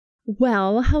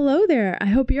Well, hello there. I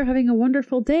hope you're having a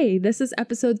wonderful day. This is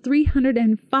episode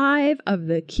 305 of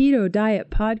the Keto Diet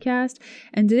Podcast,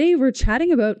 and today we're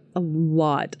chatting about a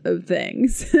lot of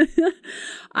things.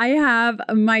 I have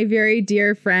my very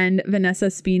dear friend,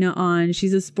 Vanessa Spina, on.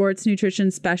 She's a sports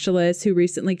nutrition specialist who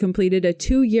recently completed a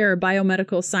 2-year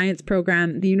biomedical science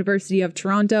program at the University of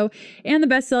Toronto and the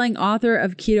best-selling author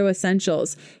of Keto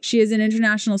Essentials. She is an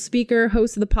international speaker,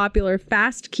 host of the popular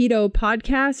Fast Keto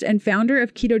podcast, and founder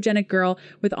of Ketogenic Girl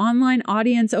with online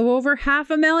audience of over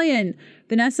 500,000.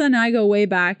 Vanessa and I go way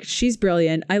back. She's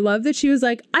brilliant. I love that she was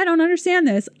like, I don't understand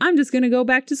this. I'm just going to go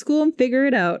back to school and figure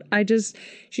it out.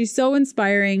 She's so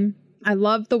inspiring. I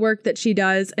love the work that she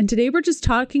does. And today we're just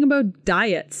talking about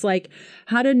diets, like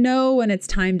how to know when it's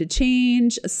time to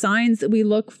change, signs that we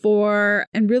look for,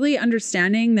 and really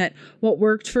understanding that what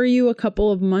worked for you a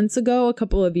couple of months ago, a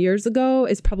couple of years ago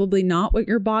is probably not what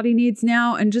your body needs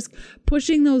now. And just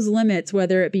pushing those limits,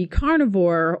 whether it be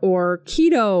carnivore or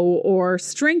keto or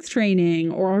strength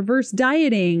training or reverse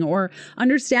dieting or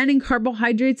understanding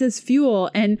carbohydrates as fuel.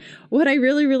 And what I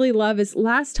really, really love is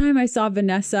last time I saw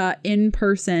Vanessa in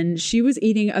person, she was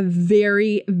eating a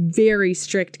very, very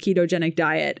strict ketogenic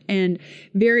diet and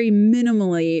very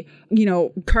minimally,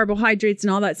 carbohydrates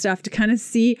and all that stuff, to kind of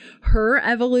see her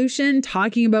evolution,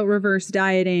 talking about reverse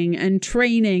dieting and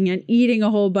training and eating a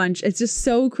whole bunch. It's just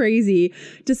so crazy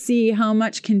to see how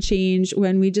much can change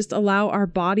when we just allow our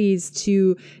bodies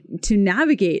to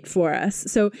navigate for us.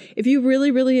 So if you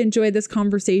really, really enjoyed this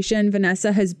conversation,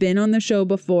 Vanessa has been on the show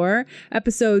before,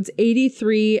 episodes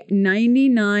 83,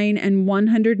 99, and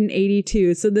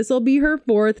 182. So this will be her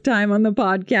 4th time on the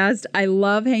podcast. I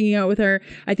love hanging out with her.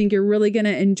 I think you're really going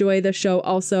to enjoy the show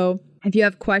also. If you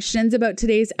have questions about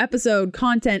today's episode,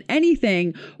 content,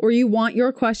 anything, or you want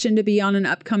your question to be on an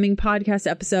upcoming podcast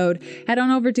episode, head on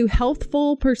over to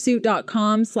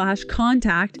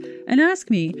healthfulpursuit.com/contact and ask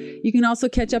me. You can also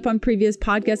catch up on previous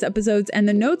podcast episodes and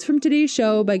the notes from today's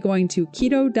show by going to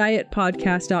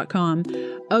ketodietpodcast.com.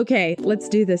 Okay, let's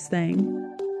do this thing.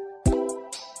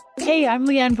 Hey, I'm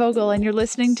Leanne Vogel, and you're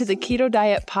listening to the Keto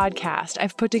Diet Podcast.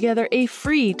 I've put together a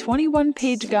free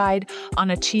 21-page guide on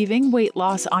achieving weight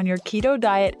loss on your keto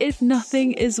diet if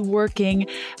nothing is working,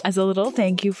 as a little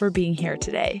thank you for being here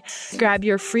today. Grab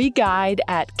your free guide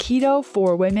at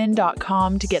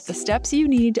ketoforwomen.com to get the steps you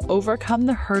need to overcome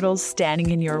the hurdles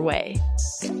standing in your way.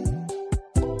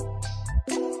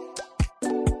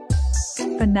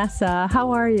 Vanessa,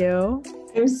 how are you?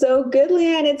 I'm so good,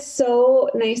 Leanne. It's so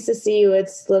nice to see you.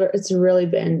 It's really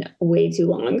been way too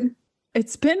long.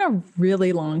 It's been a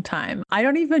really long time. I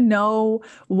don't even know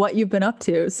what you've been up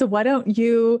to. So why don't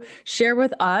you share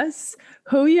with us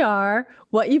who you are,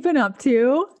 what you've been up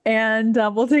to, and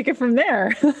we'll take it from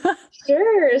there.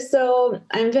 Sure. So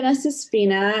I'm Vanessa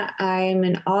Spina. I'm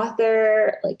an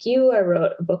author like you. I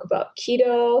wrote a book about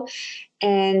keto,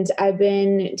 and I've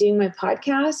been doing my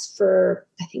podcast for,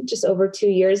 I think, just over 2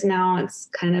 years now. It's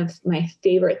kind of my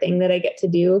favorite thing that I get to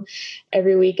do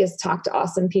every week, is talk to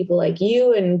awesome people like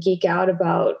you and geek out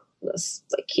about this,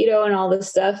 like keto and all this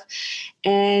stuff.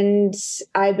 And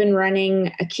I've been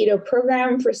running a keto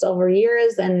program for several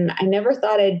years, and I never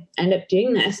thought I'd end up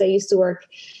doing this. I used to work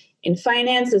in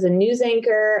finance as a news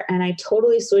anchor, and I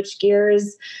totally switched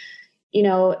gears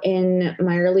in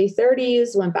my early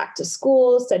 30s, went back to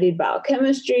school, studied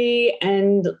biochemistry,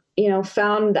 and,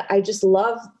 found that I just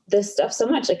love this stuff so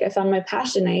much. Like, I found my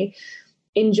passion. I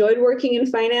enjoyed working in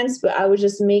finance, but I was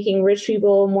just making rich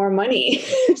people more money.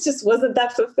 It just wasn't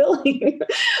that fulfilling.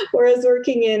 Whereas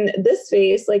working in this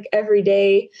space, like every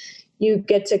day, you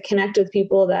get to connect with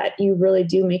people that you really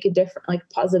do make a different, like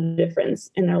positive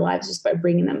difference in their lives just by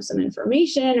bringing them some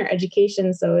information or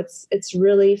education. So it's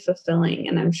really fulfilling.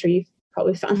 And I'm sure you've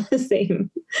probably found the same.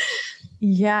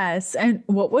 Yes. And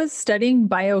what was studying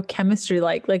biochemistry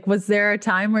like? Like, was there a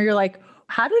time where you're like,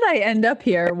 how did I end up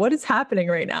here? What is happening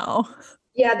right now?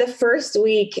 Yeah. The first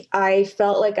week I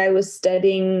felt like I was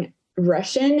studying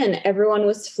Russian and everyone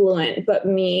was fluent but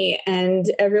me, and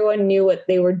everyone knew what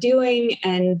they were doing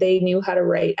and they knew how to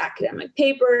write academic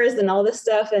papers and all this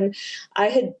stuff. And I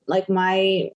had, like,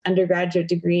 my undergraduate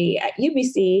degree at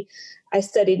UBC, I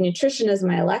studied nutrition as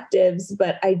my electives,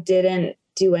 but I didn't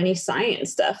do any science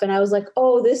stuff. And I was like,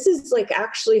 oh, this is like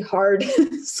actually hard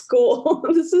school.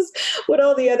 This is what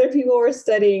all the other people were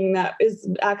studying. That is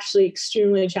actually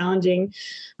extremely challenging,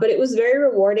 but it was very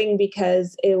rewarding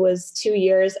because it was 2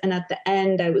 years. And at the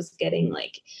end, I was getting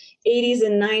like 80s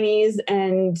and 90s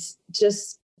and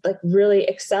just like really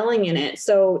excelling in it.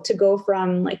 So to go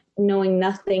from like knowing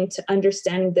nothing to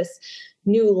understanding this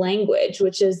new language,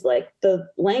 which is like the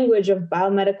language of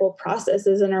biomedical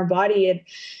processes in our body,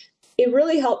 it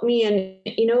really helped me. And,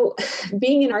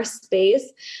 being in our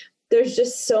space, there's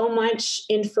just so much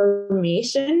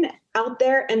information out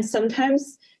there. And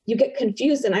sometimes you get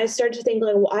confused. And I started to think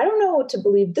like, well, I don't know what to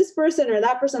believe, this person or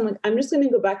that person. Like, I'm just going to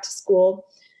go back to school,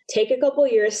 take a couple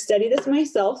of years, study this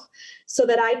myself so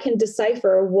that I can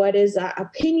decipher what is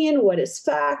opinion, what is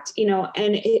fact,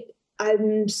 and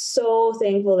I'm so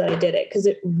thankful that I did it because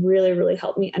it really, really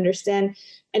helped me understand,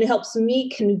 and it helps me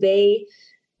convey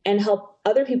and help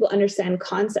other people understand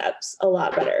concepts a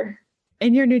lot better.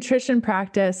 In your nutrition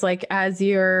practice, like as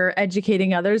you're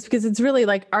educating others, because it's really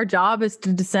like our job is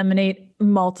to disseminate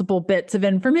multiple bits of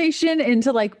information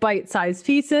into like bite-sized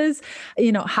pieces,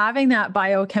 having that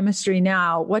biochemistry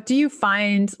now, what do you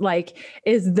find like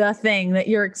is the thing that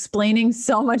you're explaining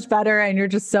so much better and you're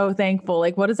just so thankful?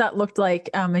 Like, what does that look like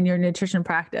in your nutrition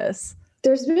practice?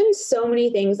 There's been so many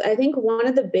things. I think one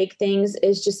of the big things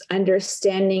is just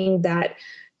understanding that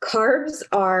carbs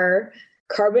are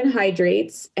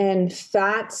carbohydrates and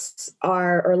fats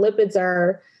or lipids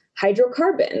are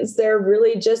hydrocarbons. They're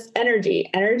really just energy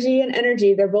and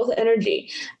energy. They're both energy.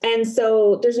 And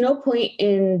so there's no point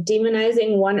in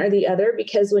demonizing one or the other,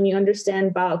 because when you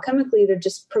understand biochemically, they're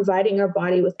just providing our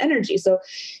body with energy. So,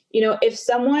 if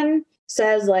someone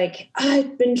says like,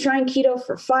 I've been trying keto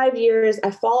for 5 years,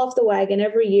 I fall off the wagon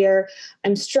every year,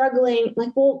 I'm struggling,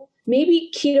 like, well,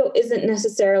 maybe keto isn't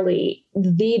necessarily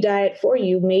the diet for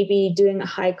you. Maybe doing a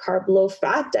high carb, low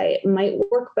fat diet might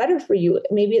work better for you.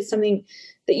 Maybe it's something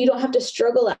that you don't have to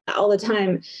struggle at all the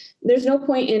time. There's no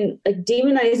point in like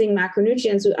demonizing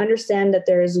macronutrients. We understand that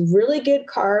there's really good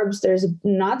carbs, there's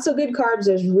not so good carbs,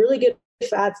 there's really good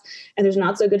fats, and there's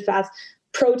not so good fats.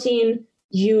 Protein,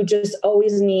 you just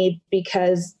always need,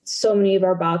 because so many of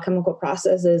our biochemical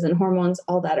processes and hormones,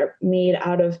 all that are made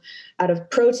out of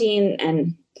protein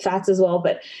and fats as well.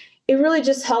 But it really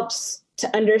just helps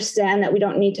to understand that we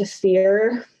don't need to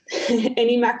fear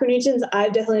any macronutrients.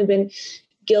 I've definitely been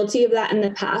guilty of that in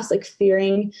the past, like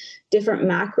fearing different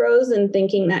macros and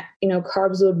thinking that,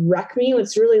 carbs would wreck me.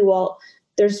 It's really, well,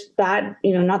 there's bad,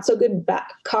 not so good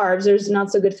carbs, there's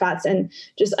not so good fats, and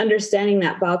just understanding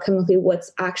that biochemically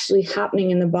what's actually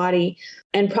happening in the body,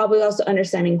 and probably also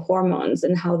understanding hormones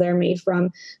and how they're made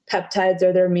from peptides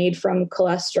or they're made from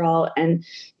cholesterol, and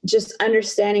just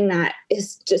understanding that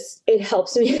is just, it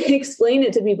helps me explain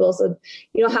it to people. So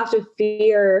you don't have to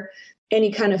fear any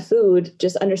kind of food,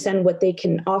 just understand what they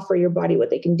can offer your body, what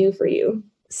they can do for you.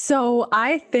 So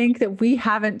I think that we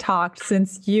haven't talked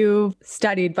since you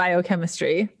studied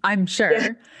biochemistry, I'm sure.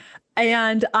 Yeah.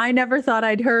 And I never thought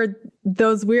I'd heard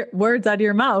those weird words out of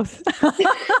your mouth.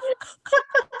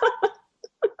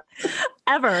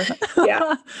 Ever.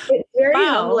 Yeah. It's very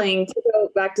humbling to go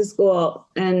back to school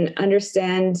and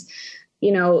understand,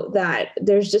 that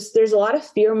there's a lot of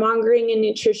fear mongering in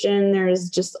nutrition. There's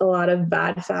just a lot of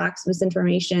bad facts,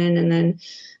 misinformation. And then,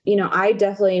 I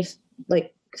definitely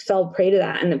fell prey to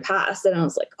that in the past. And I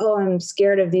was like, oh, I'm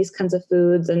scared of these kinds of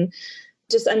foods. And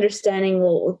just understanding,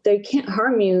 well, they can't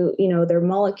harm you. They're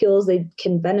molecules, they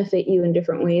can benefit you in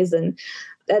different ways. And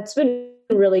that's been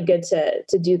really good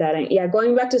to do that. And yeah,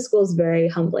 going back to school is very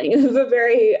humbling, but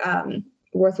very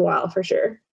worthwhile for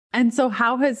sure. And so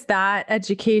how has that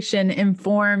education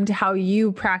informed how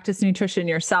you practice nutrition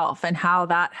yourself, and how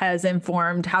that has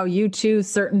informed how you choose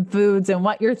certain foods and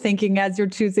what you're thinking as you're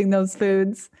choosing those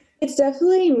foods? It's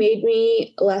definitely made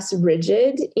me less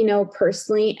rigid,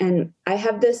 personally. And I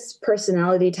have this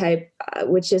personality type,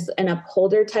 which is an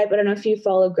upholder type. I don't know if you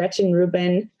follow Gretchen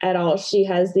Rubin at all. She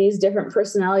has these different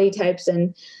personality types.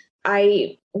 And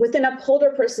with an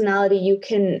upholder personality, you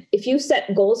can, if you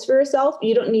set goals for yourself,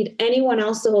 you don't need anyone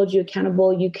else to hold you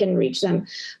accountable. You can reach them,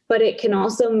 but it can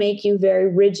also make you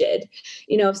very rigid.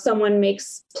 If someone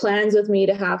makes plans with me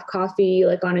to have coffee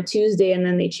like on a Tuesday and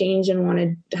then they change and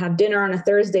want to have dinner on a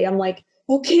Thursday, I'm like,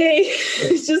 okay,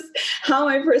 it's just how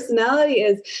my personality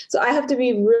is. So I have to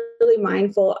be really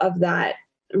mindful of that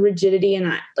rigidity,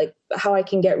 and like how I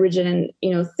can get rigid and,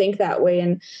 think that way.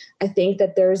 And I think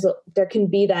that there can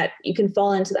be that you can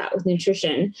fall into that with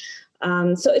nutrition.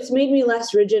 So it's made me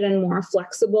less rigid and more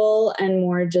flexible and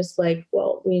more just like,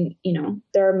 well,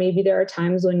 there are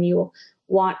times when you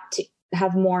want to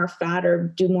have more fat or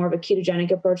do more of a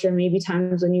ketogenic approach, or maybe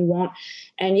times when you won't.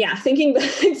 And yeah, thinking back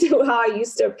to how I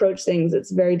used to approach things,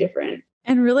 it's very different.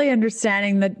 And really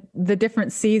understanding the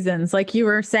different seasons, like you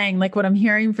were saying, like what I'm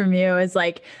hearing from you is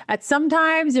like, at some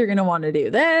times you're going to want to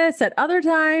do this, at other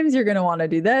times you're going to want to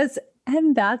do this,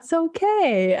 and that's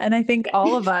okay. And I think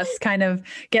all of us kind of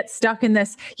get stuck in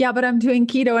this, yeah, but I'm doing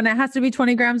keto and it has to be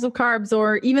 20 grams of carbs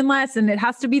or even less. And it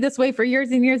has to be this way for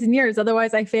years and years and years.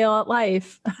 Otherwise I fail at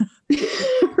life.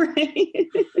 Right.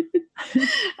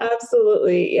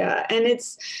 Absolutely. Yeah. And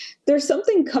there's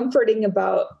something comforting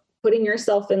about putting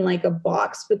yourself in like a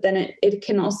box, but then it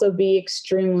can also be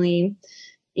extremely,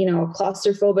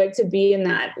 claustrophobic to be in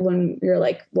that when you're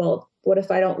like, well, what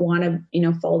if I don't want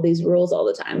to, follow these rules all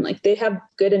the time? Like they have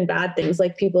good and bad things.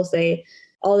 Like people say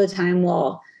all the time,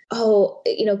 well, oh,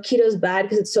 keto's bad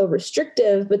because it's so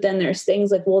restrictive. But then there's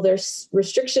things like, well, there's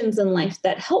restrictions in life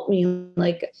that help me,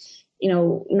 like,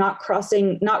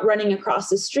 not running across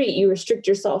the street. You restrict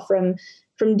yourself from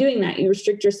doing that. You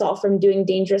restrict yourself from doing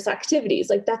dangerous activities.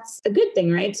 Like that's a good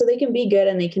thing, right? So they can be good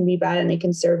and they can be bad and they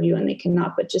can serve you and they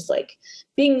cannot, but just like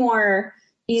being more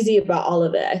easy about all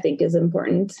of it, I think is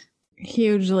important.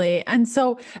 Hugely. And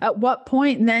so at what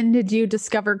point then did you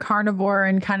discover carnivore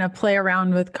and kind of play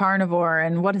around with carnivore?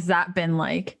 And what has that been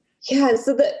like? Yeah.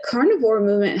 So the carnivore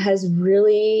movement has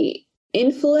really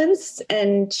influenced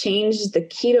and changed the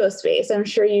keto space. I'm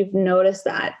sure you've noticed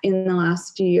that in the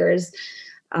last few years.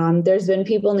 There's been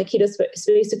people in the keto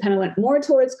space who kind of went more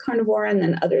towards carnivore and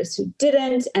then others who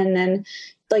didn't. And then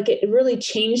like it really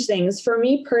changed things. For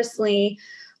me personally,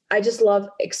 I just love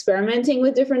experimenting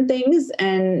with different things.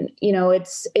 And,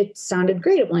 it sounded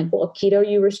great. I'm like, well, keto,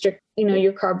 you restrict,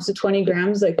 your carbs to 20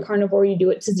 grams, like carnivore, you do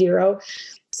it to 0.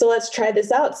 So let's try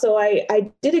this out. So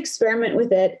I did experiment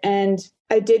with it and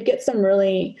I did get some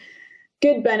really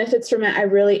good benefits from it. I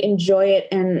really enjoy it.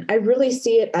 And I really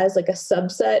see it as like a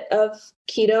subset of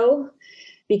keto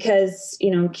because,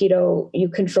 keto, you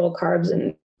control carbs,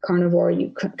 and carnivore,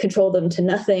 you control them to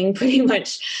nothing pretty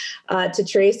much to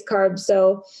trace carbs.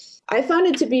 So I found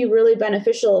it to be really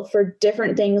beneficial for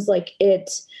different things. Like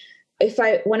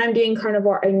when I'm doing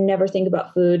carnivore, I never think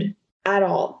about food at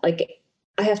all. Like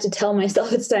I have to tell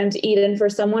myself it's time to eat. And for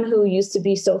someone who used to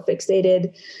be so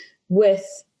fixated with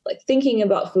like thinking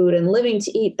about food and living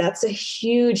to eat, that's a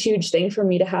huge, huge thing for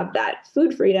me to have that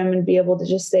food freedom and be able to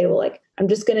just say, well, like, I'm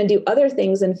just going to do other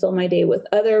things and fill my day with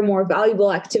other more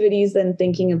valuable activities than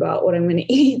thinking about what I'm going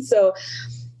to eat. So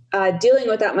dealing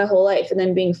with that my whole life and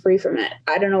then being free from it.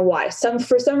 I don't know why.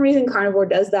 For some reason, carnivore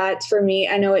does that for me.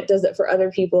 I know it does it for other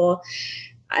people.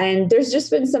 And there's just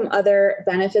been some other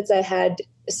benefits. I had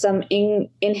some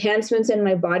enhancements in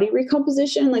my body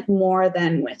recomposition, like more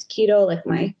than with keto, like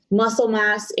my muscle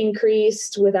mass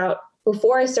increased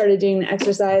before I started doing the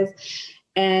exercise,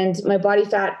 and my body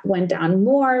fat went down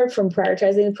more from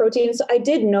prioritizing the protein. So I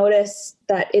did notice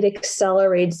that it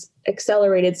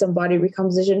accelerated some body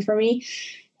recomposition for me.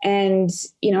 And,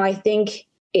 I think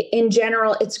in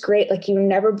general, it's great. Like you're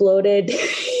never bloated.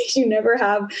 You never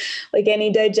have like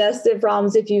any digestive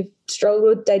problems. If you've struggled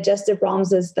with digestive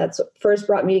problems, that's what first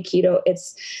brought me to keto.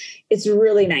 It's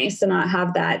really nice to not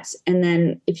have that. And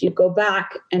then if you go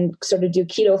back and sort of do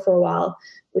keto for a while,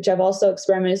 which I've also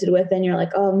experimented with, then you're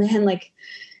like, oh man, like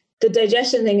the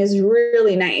digestion thing is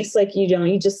really nice. Like you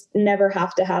just never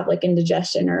have to have like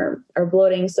indigestion or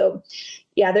bloating. So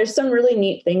yeah, there's some really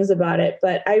neat things about it,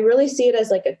 but I really see it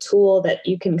as like a tool that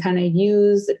you can kind of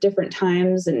use at different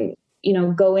times and,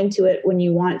 go into it when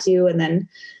you want to, and then,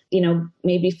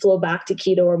 maybe flow back to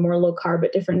keto or more low carb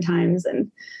at different times.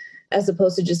 And as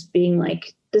opposed to just being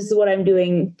like, this is what I'm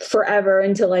doing forever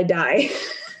until I die.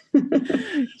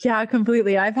 Yeah,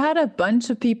 completely. I've had a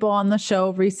bunch of people on the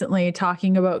show recently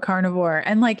talking about carnivore,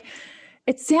 and like,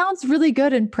 it sounds really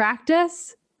good in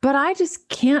practice, but I just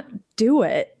can't do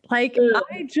it. Like,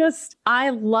 I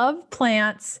love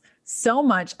plants so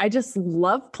much. I just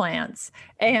love plants.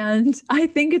 And I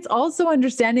think it's also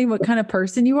understanding what kind of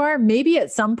person you are. Maybe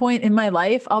at some point in my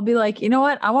life, I'll be like, you know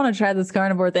what? I want to try this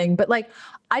carnivore thing, but like,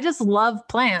 I just love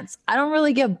plants. I don't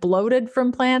really get bloated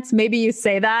from plants. Maybe you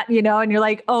say that, and you're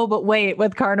like, oh, but wait,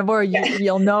 with carnivore,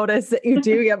 you'll notice that you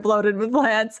do get bloated with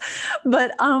plants.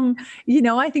 But,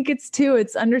 I think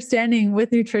it's understanding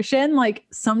with nutrition, like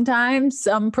sometimes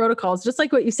some protocols, just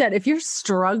like what you said, if you're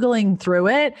struggling through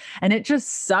it and it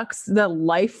just sucks the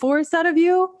life force out of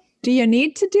you, do you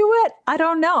need to do it? I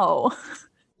don't know.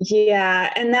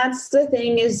 Yeah. And that's the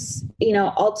thing is,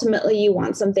 ultimately you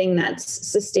want something that's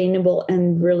sustainable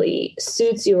and really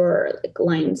suits you or like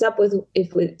lines up with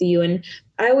you. And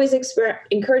I always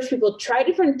encourage people to try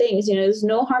different things. There's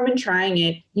no harm in trying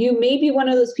it. You may be one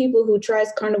of those people who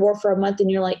tries carnivore for a month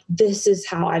and you're like, this is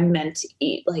how I'm meant to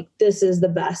eat. Like, this is the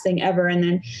best thing ever. And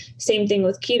then same thing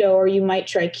with keto, or you might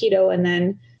try keto and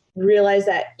then realize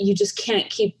that you just can't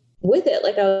keep with it.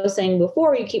 Like I was saying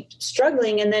before, you keep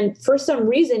struggling. And then for some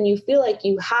reason you feel like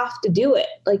you have to do it.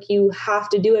 Like you have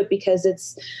to do it because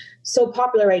it's so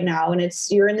popular right now and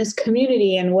you're in this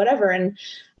community and whatever. And,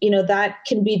 that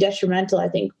can be detrimental. I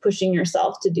think pushing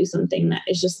yourself to do something that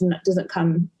is just doesn't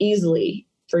come easily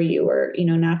for you or,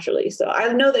 naturally. So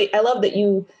I love that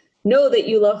you know that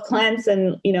you love plants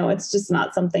and, it's just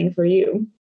not something for you.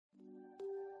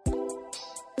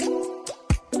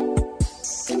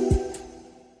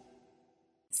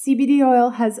 CBD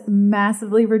oil has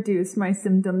massively reduced my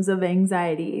symptoms of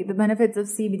anxiety. The benefits of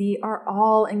CBD are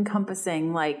all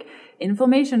encompassing, like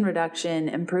inflammation reduction,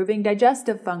 improving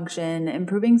digestive function,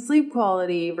 improving sleep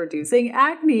quality, reducing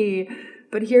acne.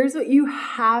 But here's what you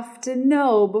have to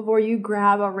know before you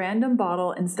grab a random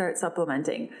bottle and start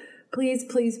supplementing. Please,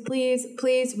 please, please,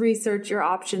 please research your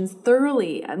options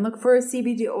thoroughly and look for a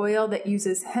CBD oil that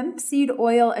uses hemp seed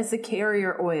oil as a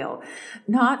carrier oil,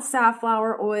 not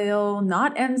safflower oil,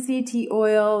 not MCT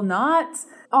oil, not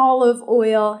olive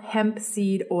oil, hemp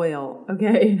seed oil.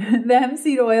 Okay. The hemp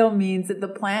seed oil means that the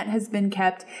plant has been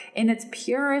kept in its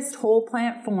purest whole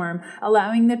plant form,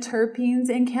 allowing the terpenes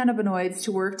and cannabinoids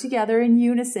to work together in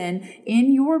unison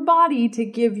in your body to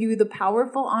give you the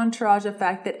powerful entourage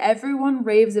effect that everyone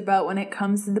raves about when it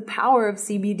comes to the power of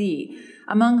CBD.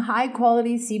 Among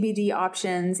high-quality CBD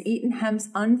options, Eaton Hemp's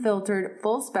unfiltered,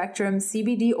 full-spectrum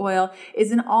CBD oil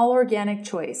is an all-organic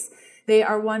choice. They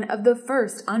are one of the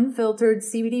first unfiltered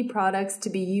CBD products to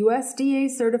be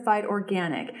USDA certified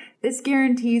organic. This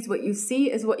guarantees what you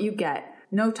see is what you get.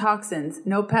 No toxins,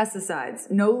 no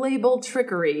pesticides, no label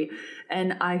trickery.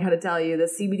 And I gotta tell you, the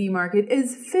CBD market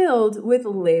is filled with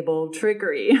label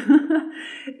trickery.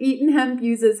 Eaton Hemp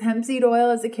uses hemp seed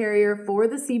oil as a carrier for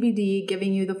the CBD,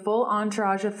 giving you the full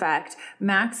entourage effect,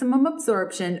 maximum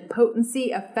absorption,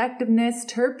 potency, effectiveness,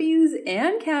 terpenes,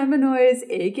 and cannabinoids,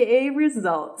 aka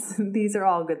results. These are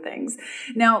all good things.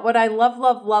 Now, what I love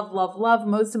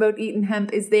most about Eaton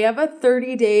Hemp is they have a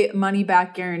 30-day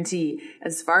money-back guarantee.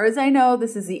 As far as I know,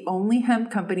 this is the only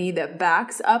hemp company that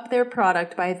backs up their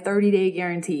product by a 30-day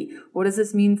guarantee. What does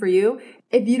this mean for you?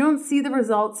 If you don't see the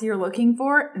results you're looking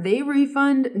for, they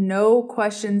refund, no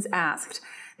questions asked.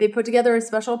 They put together a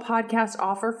special podcast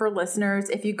offer for listeners.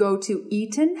 If you go to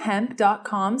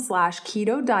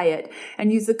eatonhemp.com/keto diet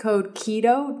and use the code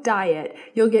keto diet,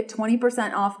 you'll get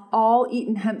 20% off all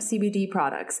Eaton Hemp CBD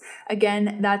products.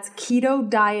 Again, that's keto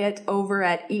diet over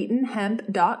at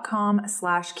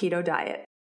eatonhemp.com/keto diet.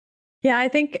 Yeah, I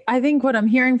think what I'm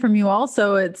hearing from you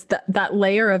also, it's that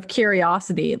layer of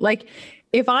curiosity. Like,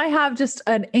 if I have just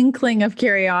an inkling of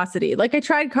curiosity, like I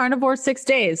tried carnivore 6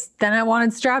 days, then I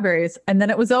wanted strawberries and then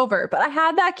it was over. But I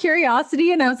had that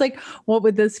curiosity and I was like, what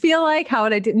would this feel like? How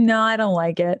would I do? No, I don't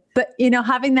like it. But,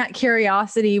 having that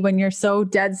curiosity when you're so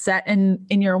dead set in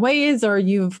your ways, or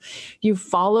you've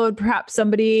followed perhaps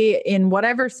somebody in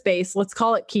whatever space, let's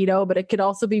call it keto, but it could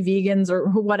also be vegans or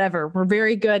whatever. We're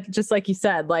very good, just like you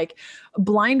said, like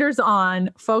blinders on,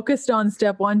 focused on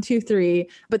step 1, 2, 3.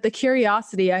 But the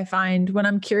curiosity I find when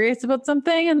I'm curious about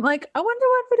something and like, I wonder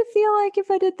what would it feel like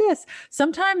if I did this?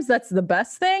 Sometimes that's the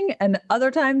best thing. And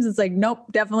other times it's like,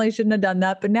 nope, definitely shouldn't have done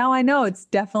that. But now I know it's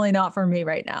definitely not for me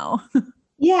right now.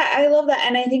 Yeah, I love that.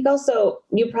 And I think also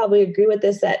you probably agree with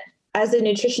this, that as a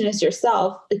nutritionist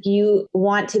yourself, like, you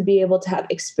want to be able to have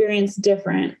experienced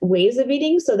different ways of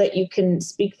eating so that you can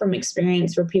speak from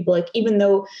experience for people. Like, even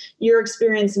though your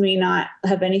experience may not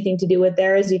have anything to do with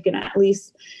theirs, you can at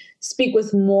least speak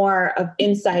with more of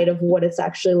insight of what it's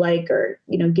actually like, or,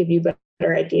 give you a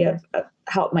better idea of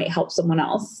how it might help someone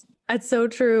else. That's so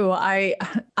true. I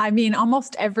mean,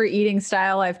 almost every eating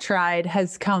style I've tried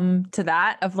has come to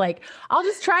that of like, I'll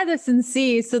just try this and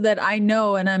see so that I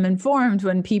know and I'm informed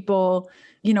when people,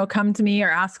 come to me or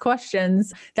ask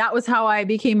questions. That was how I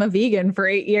became a vegan for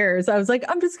 8 years. I was like,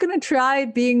 I'm just going to try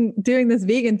doing this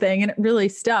vegan thing. And it really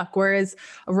stuck. Whereas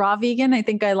a raw vegan, I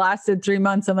think I lasted 3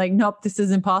 months. I'm like, nope, this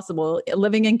is impossible.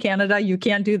 Living in Canada, you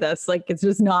can't do this. Like, it's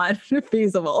just not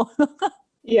feasible.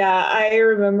 Yeah, I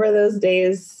remember those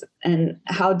days and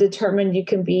how determined you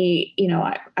can be.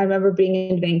 I remember being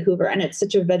in Vancouver, and it's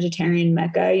such a vegetarian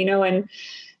mecca,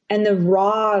 and the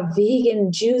raw vegan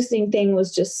juicing thing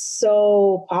was just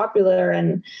so popular.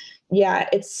 And yeah,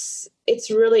 it's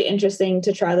really interesting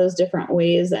to try those different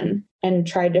ways and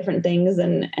try different things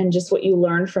and just what you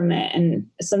learn from it. And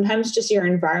sometimes just your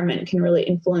environment can really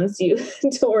influence you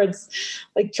towards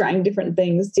like trying different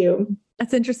things too.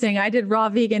 That's interesting. I did raw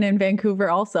vegan in Vancouver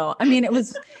also. I mean, it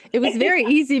was very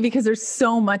easy because there's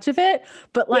so much of it,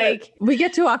 but like we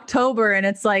get to October and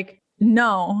it's like,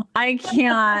 no, I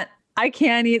can't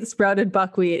eat sprouted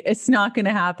buckwheat. It's not going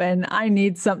to happen. I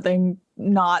need something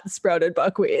not sprouted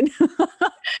buckwheat.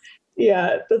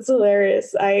 Yeah, that's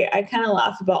hilarious. I kind of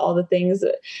laugh about all the things.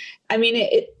 I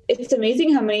mean, it's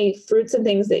amazing how many fruits and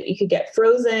things that you could get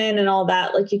frozen and all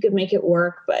that. Like, you could make it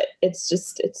work, but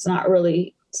it's not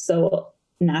really so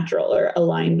natural or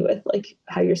aligned with like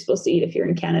how you're supposed to eat if you're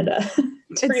in Canada.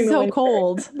 It's so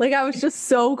cold. Like I was just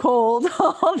so cold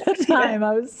all the time.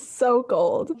 I was so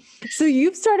cold. So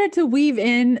you've started to weave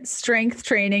in strength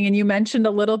training, and you mentioned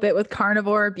a little bit with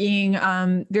carnivore being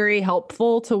very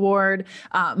helpful toward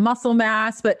muscle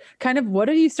mass, but kind of what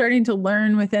are you starting to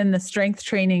learn within the strength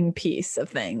training piece of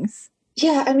things?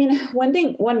 Yeah. I mean,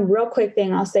 one real quick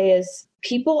thing I'll say is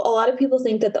a lot of people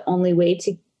think that the only way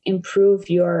to improve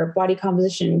your body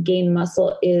composition, gain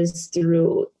muscle is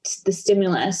through the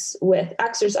stimulus with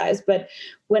exercise. But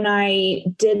when I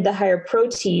did the higher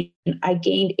protein, I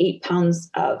gained 8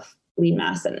 pounds of lean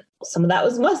mass, and some of that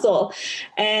was muscle.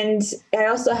 And I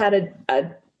also had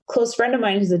a close friend of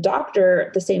mine who's a doctor.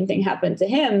 The same thing happened to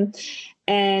him.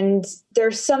 And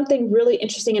there's something really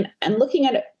interesting, and looking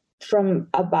at it from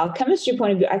a biochemistry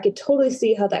point of view, I could totally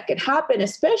see how that could happen,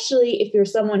 especially if you're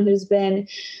someone who's been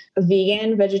a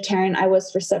vegan, vegetarian. I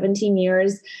was for 17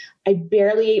 years. I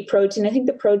barely ate protein. I think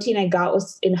the protein I got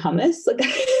was in hummus. Like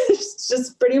it's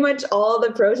just pretty much all the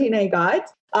protein I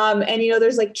got. And,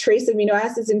 there's like trace amino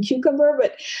acids in cucumber.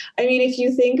 But I mean, if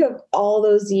you think of all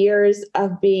those years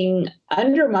of being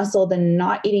under muscled and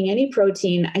not eating any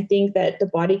protein, I think that the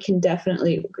body can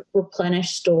definitely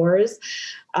replenish stores.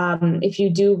 If you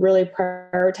do really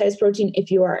prioritize protein,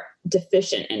 if you are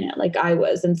deficient in it, like I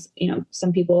was, and,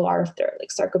 some people are, if they're like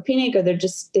sarcopenic or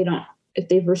if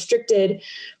they've restricted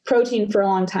protein for a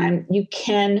long time, you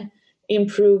can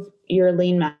improve your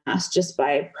lean mass just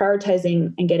by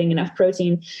prioritizing and getting enough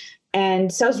protein.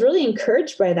 And so I was really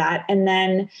encouraged by that. And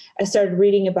then I started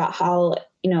reading about how,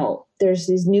 there's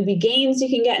these newbie gains you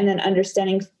can get, and then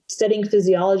studying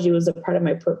physiology was a part of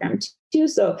my program too.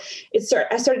 So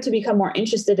I started to become more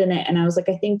interested in it. And I was like,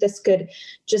 I think this could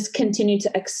just continue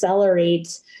to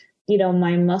accelerate,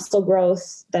 my muscle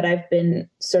growth that I've been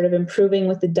sort of improving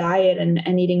with the diet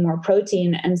and eating more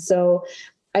protein. And so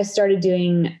I started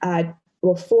doing 4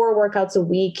 workouts a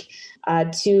week,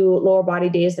 2 lower body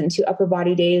days and 2 upper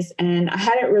body days. And I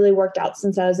hadn't really worked out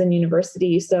since I was in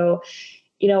university. So,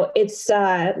 it's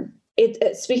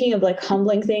speaking of like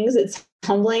humbling things, it's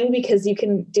humbling because you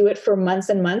can do it for months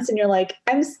and months and you're like,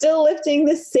 I'm still lifting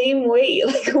the same weight.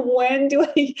 Like, when do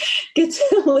I get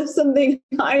to lift something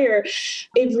higher?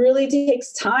 It really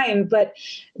takes time, but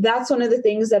that's one of the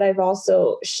things that I've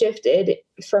also shifted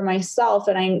for myself.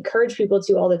 And I encourage people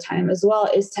to all the time as well,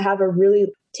 is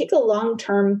to take a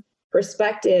long-term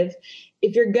perspective.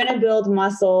 If you're going to build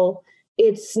muscle,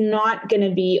 it's not going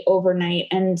to be overnight.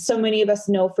 And so many of us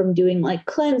know from doing like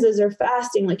cleanses or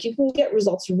fasting, like you can get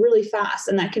results really fast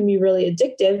and that can be really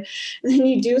addictive. And then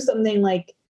you do something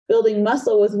like building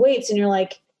muscle with weights and you're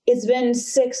like, it's been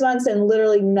 6 months and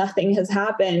literally nothing has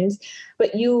happened,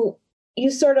 but you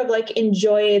sort of like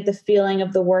enjoy the feeling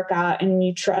of the workout and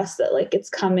you trust that like it's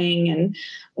coming. And,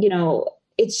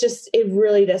 it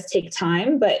really does take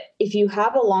time. But if you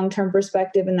have a long-term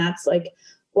perspective and that's like,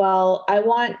 well, I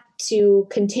want to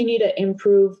continue to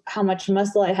improve how much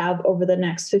muscle I have over the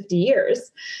next 50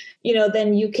 years,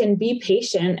 then you can be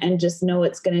patient and just know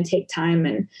it's going to take time.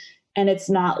 And it's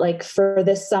not like for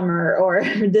this summer or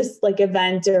this like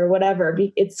event or whatever.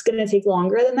 It's going to take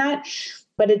longer than that,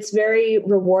 but it's very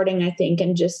rewarding, I think.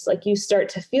 And just like you start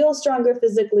to feel stronger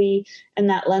physically, and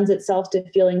that lends itself to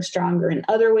feeling stronger in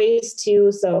other ways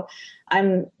too. So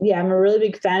I'm a really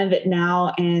big fan of it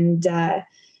now. And,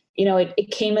 it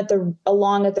came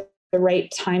along at the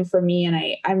right time for me. And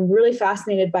I'm really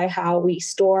fascinated by how we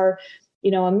store,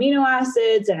 amino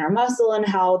acids in our muscle and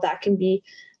how that can be,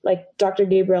 like Dr.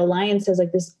 Gabriel Lyons says,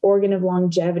 like this organ of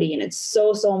longevity. And it's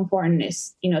so, so important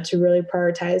is, to really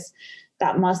prioritize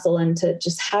that muscle and to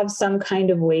just have some kind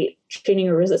of weight training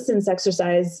or resistance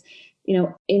exercise,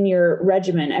 in your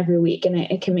regimen every week. And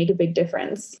it can make a big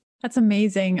difference. That's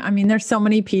amazing. I mean, there's so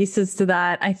many pieces to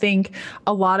that. I think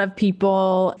a lot of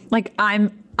people, like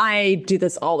I do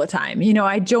this all the time.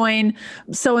 I join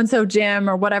so-and-so gym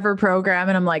or whatever program,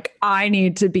 and I'm like, I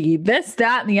need to be this,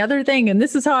 that, and the other thing. And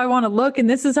this is how I want to look. And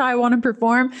this is how I want to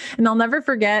perform. And I'll never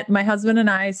forget, my husband and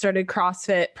I started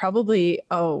CrossFit probably,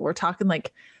 we're talking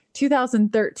like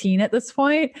 2013 at this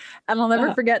point. And I'll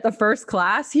never forget the first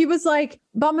class. He was like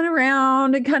bumming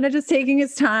around and kind of just taking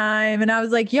his time. And I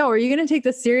was like, yo, are you going to take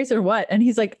this serious or what? And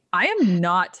he's like, I am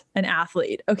not an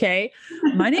athlete. Okay.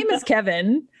 My name is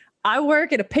Kevin. I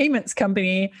work at a payments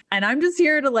company and I'm just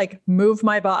here to like move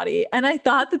my body. And I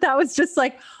thought that that was just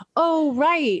like, oh,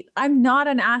 right. I'm not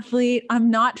an athlete. I'm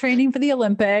not training for the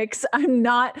Olympics. I'm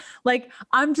not like,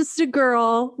 I'm just a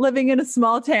girl living in a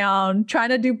small town trying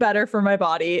to do better for my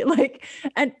body. Like,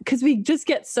 and because we just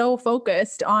get so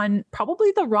focused on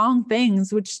probably the wrong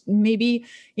things, which maybe,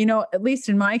 you know, at least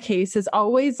in my case, has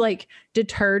always like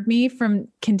deterred me from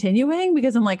continuing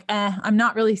because I'm like, I'm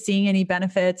not really seeing any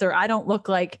benefits, or I don't look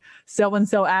like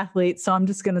so-and-so athlete, so I'm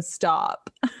just going to stop.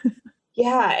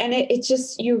 Yeah. And it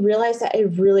just, you realize that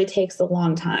it really takes a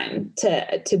long time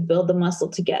to build the muscle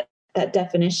to get that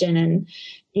definition. And,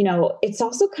 you know, it's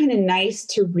also kind of nice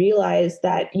to realize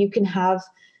that you can have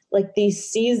like these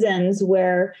seasons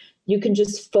where you can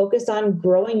just focus on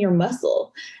growing your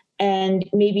muscle. And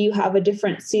maybe you have a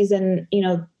different season, you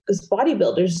know, because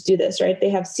bodybuilders do this, right? They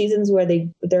have seasons where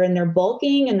they're in their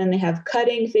bulking, and then they have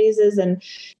cutting phases. And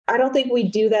I don't think we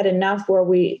do that enough, where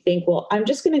we think, well, I'm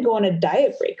just going to go on a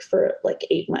diet break for like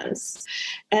 8 months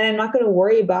and I'm not going to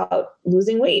worry about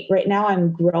losing weight. Right now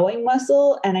I'm growing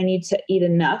muscle and I need to eat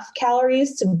enough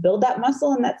calories to build that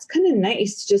muscle. And that's kind of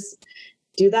nice to just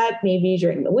do that maybe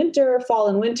during the winter, fall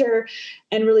and winter,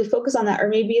 and really focus on that. Or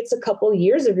maybe it's a couple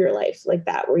years of your life like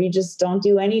that, where you just don't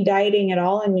do any dieting at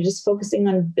all and you're just focusing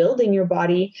on building your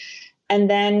body. And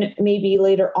then maybe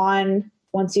later on,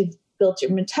 once you've built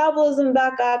your metabolism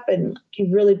back up and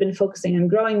you've really been focusing on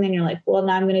growing, then you're like, well,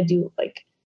 now I'm going to do like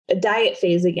a diet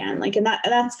phase again. Like, and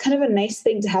that's kind of a nice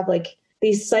thing to have, like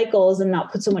these cycles, and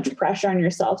not put so much pressure on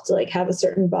yourself to like have a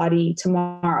certain body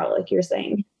tomorrow, like you're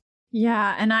saying.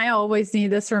 Yeah. And I always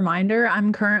need this reminder.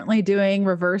 I'm currently doing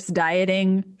reverse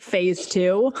dieting phase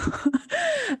 2.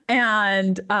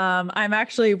 And I'm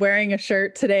actually wearing a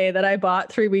shirt today that I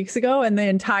bought 3 weeks ago, and the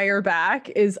entire back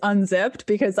is unzipped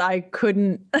because I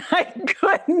couldn't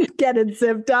get it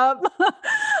zipped up.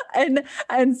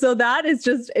 And so that is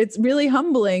just, it's really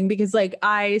humbling because like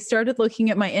I started looking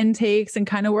at my intakes and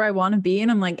kind of where I want to be.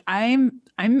 And I'm like, I'm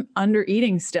under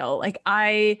eating still. Like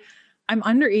I'm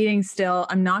under eating still.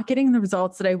 I'm not getting the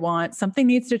results that I want. Something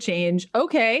needs to change.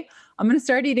 Okay. I'm going to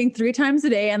start eating 3 times a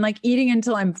day and like eating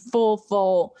until I'm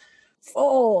full.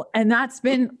 And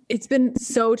it's been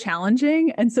so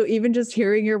challenging. And so even just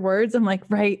hearing your words, I'm like,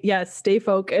 right. Yes. Stay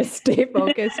focused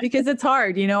because it's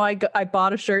hard. You know, I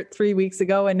bought a shirt 3 weeks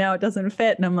ago and now it doesn't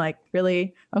fit. And I'm like,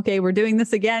 really? Okay. We're doing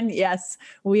this again. Yes,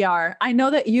 we are. I know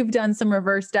that you've done some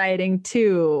reverse dieting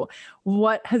too.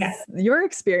 What has your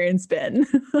experience been?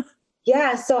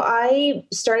 Yeah, so I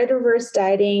started reverse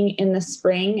dieting in the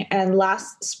spring, and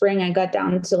last spring I got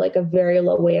down to like a very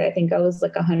low weight. I think I was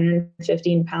like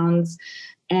 115 pounds,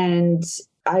 and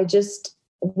I just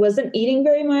wasn't eating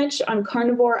very much on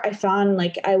carnivore. I found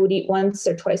like I would eat once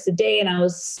or twice a day and I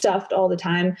was stuffed all the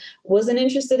time, wasn't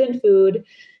interested in food.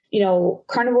 You know,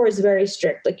 carnivore is very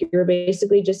strict. Like you're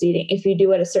basically just eating, if you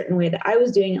do it a certain way that I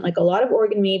was doing it, like a lot of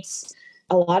organ meats,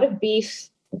 a lot of beef,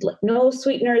 like no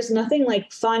sweeteners, nothing like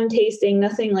fun tasting,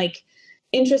 nothing like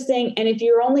interesting. And if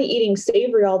you're only eating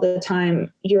savory all the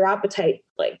time, your appetite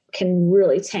like can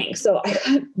really tank. So I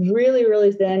got really,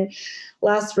 really thin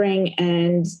last spring.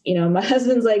 And, you know, my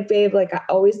husband's like, babe, like I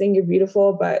always think you're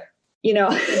beautiful, but you know,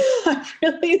 I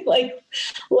really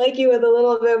like you with a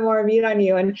little bit more meat on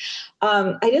you. And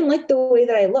I didn't like the way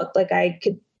that I looked. Like I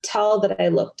could tell that I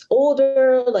looked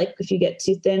older. Like if you get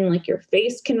too thin, like your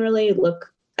face can really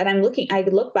look. And I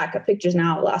could look back at pictures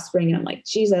now last spring and I'm like,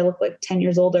 geez, I look like 10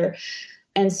 years older.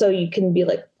 And so you can be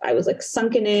like, I was like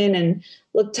sunken in and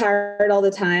looked tired all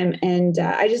the time. And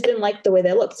I just didn't like the way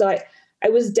they looked. So I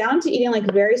was down to eating like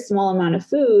a very small amount of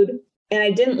food. And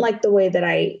I didn't like the way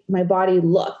that my body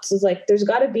looked. So it's like, there's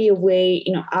got to be a way,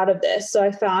 you know, out of this. So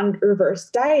I found reverse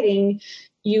dieting.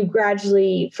 You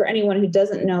gradually, for anyone who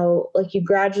doesn't know, like you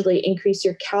gradually increase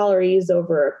your calories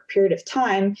over a period of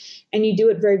time, and you do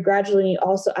it very gradually. And you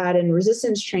also add in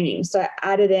resistance training. So I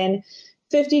added in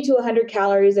 50 to 100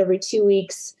 calories every 2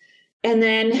 weeks. And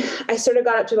then I sort of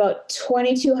got up to about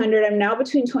 2,200. I'm now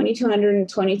between 2,200 and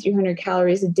 2,300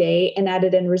 calories a day, and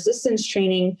added in resistance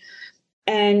training.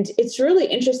 And it's really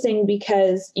interesting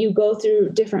because you go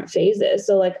through different phases.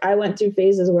 So like I went through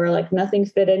phases where like nothing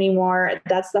fit anymore.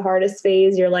 That's the hardest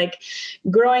phase. You're like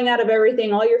growing out of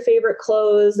everything, all your favorite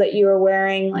clothes that you were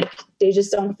wearing, like they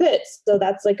just don't fit. So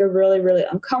that's like a really, really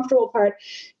uncomfortable part.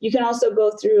 You can also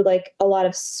go through like a lot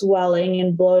of swelling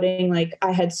and bloating. Like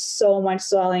I had so much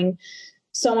swelling,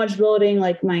 so much bloating,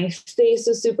 like my face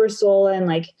was super swollen,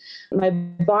 like my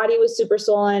body was super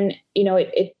swollen. You know,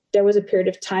 there was a period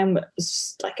of time where it was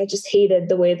just, like I just hated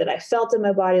the way that I felt in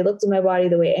my body, looked in my body,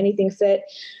 the way anything fit.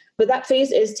 But that phase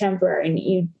is temporary, and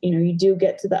you do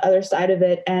get to the other side of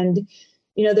it. And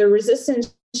the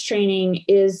resistance training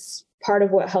is part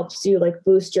of what helps you like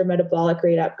boost your metabolic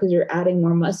rate up, because you're adding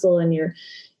more muscle, and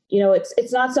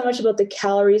it's not so much about the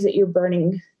calories that you're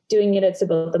burning doing it. It's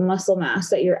about the muscle mass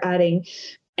that you're adding,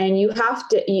 and you have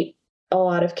to eat a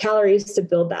lot of calories to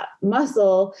build that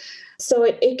muscle. So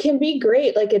it can be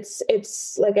great. Like it's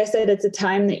like I said, it's a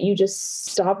time that you just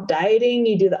stop dieting.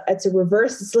 You do that. It's a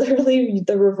reverse. It's literally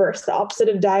the reverse, the opposite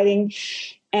of dieting.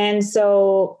 And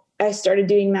so I started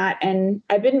doing that, and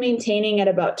I've been maintaining at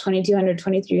about 2,200,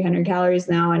 2,300 calories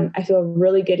now. And I feel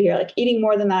really good here. Like eating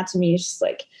more than that to me is just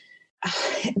like,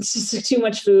 it's just too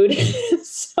much food.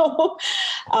 So,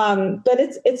 but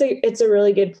it's a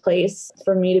really good place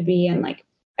for me to be. And like,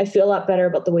 I feel a lot better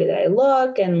about the way that I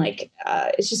look, and like,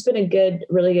 it's just been a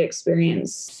really good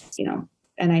experience,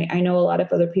 and I know a lot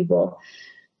of other people,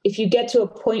 if you get to a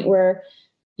point where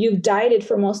you've dieted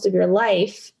for most of your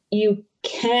life, you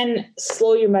can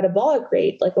slow your metabolic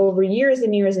rate like over years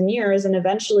and years and years. And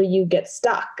eventually you get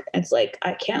stuck. It's like,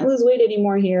 I can't lose weight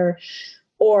anymore here.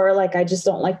 Or like, I just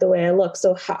don't like the way I look.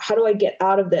 So how do I get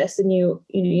out of this? And you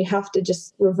have to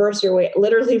just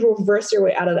literally reverse your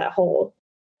way out of that hole.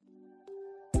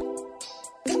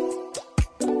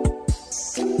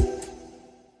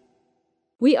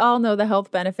 We all know the health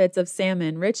benefits of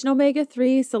salmon, rich in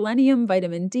omega-3, selenium,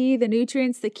 vitamin D, the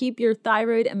nutrients that keep your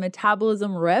thyroid and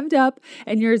metabolism revved up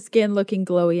and your skin looking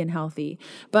glowy and healthy.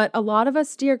 But a lot of us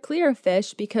steer clear of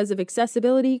fish because of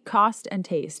accessibility, cost, and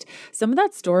taste. Some of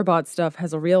that store-bought stuff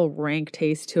has a real rank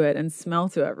taste to it and smell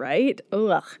to it, right?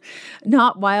 Ugh.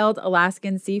 Not Wild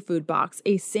Alaskan Seafood Box,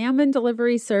 a salmon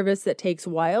delivery service that takes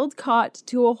wild caught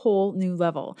to a whole new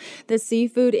level. The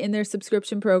seafood in their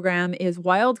subscription program is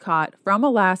wild caught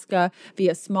from Alaska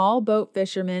via small boat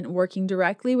fishermen working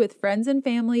directly with friends and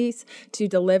families to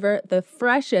deliver the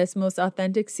freshest, most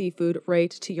authentic seafood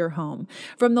right to your home.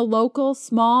 From the local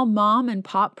small mom and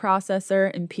pop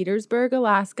processor in Petersburg,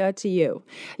 Alaska to you.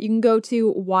 You can go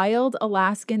to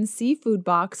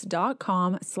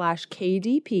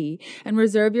wildalaskanseafoodbox.com/KDP and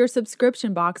reserve your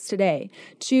subscription box today.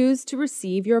 Choose to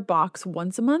receive your box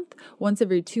once a month, once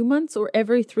every 2 months, or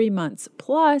every 3 months.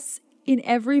 Plus, in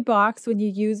every box, when you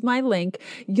use my link,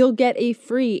 you'll get a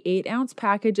free 8-ounce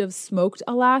package of smoked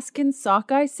Alaskan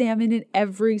sockeye salmon in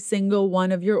every single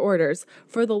one of your orders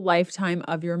for the lifetime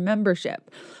of your membership.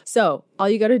 So all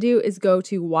you got to do is go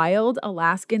to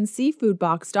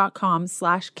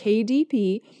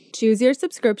wildalaskanseafoodbox.com/KDP, choose your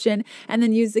subscription, and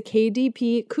then use the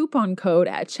KDP coupon code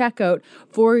at checkout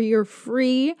for your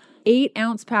free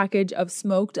 8-ounce package of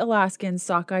smoked Alaskan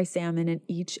sockeye salmon in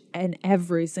each and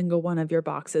every single one of your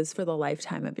boxes for the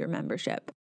lifetime of your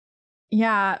membership.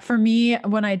 Yeah, for me,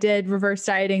 when I did reverse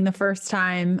dieting the first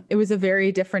time, it was a very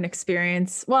different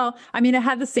experience. Well, I mean, it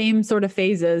had the same sort of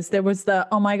phases. There was the,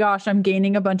 oh my gosh, I'm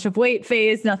gaining a bunch of weight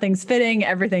phase, nothing's fitting,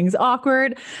 everything's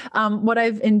awkward. What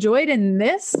I've enjoyed in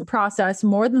this process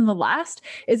more than the last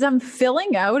is I'm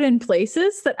filling out in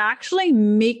places that actually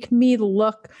make me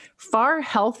look far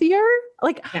healthier.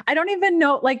 Like, yeah. I don't even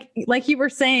know, like you were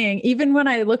saying, even when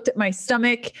I looked at my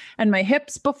stomach and my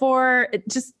hips before, it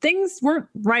just, things weren't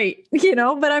right,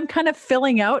 but I'm kind of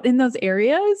filling out in those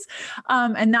areas.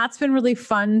 And that's been really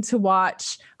fun to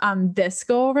watch this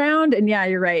go around. And yeah,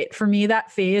 you're right. For me,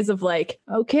 that phase of like,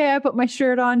 okay, I put my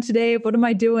shirt on today. What am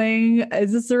I doing?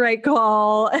 Is this the right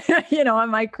call?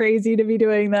 Am I crazy to be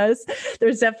doing this?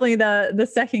 There's definitely the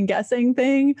second guessing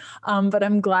thing. But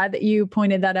I'm glad that you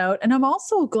pointed that out. And I'm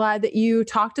also glad that you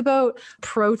talked about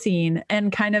protein,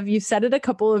 and kind of, you said it a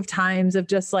couple of times of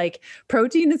just like,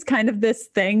 protein is kind of this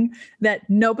thing that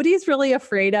nobody's really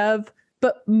afraid of,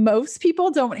 but most people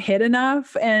don't hit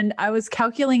enough. And I was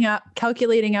calculating out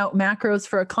macros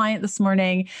for a client this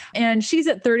morning, and she's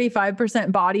at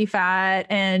 35% body fat.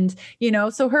 And,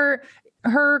 so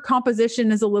her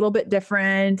composition is a little bit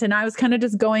different. And I was kind of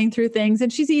just going through things,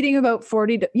 and she's eating about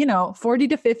 40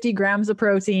 to 50 grams of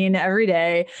protein every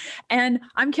day. And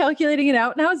I'm calculating it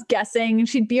out, and I was guessing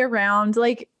she'd be around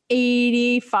like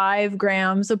 85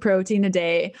 grams of protein a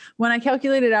day. When I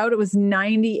calculated out, it was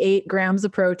 98 grams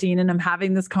of protein. And I'm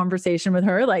having this conversation with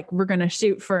her, like, we're going to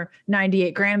shoot for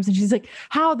 98 grams. And she's like,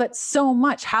 how? That's so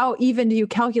much. How even do you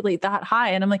calculate that high?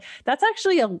 And I'm like, that's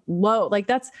actually a low, like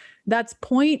that's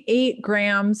 0.8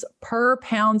 grams per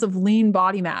pounds of lean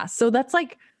body mass. So that's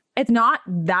like, it's not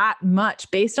that much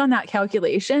based on that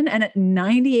calculation. And at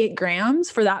 98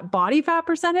 grams for that body fat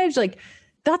percentage, like,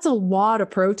 that's a lot of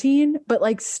protein, but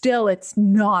like still it's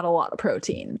not a lot of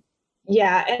protein.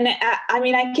 Yeah. And I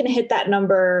mean, I can hit that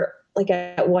number like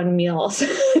at one meal. So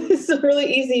it's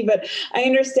really easy, but I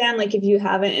understand like if you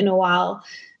haven't in a while,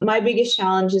 my biggest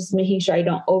challenge is making sure I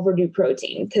don't overdo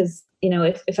protein. Cause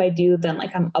if I do, then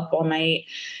like I'm up all night,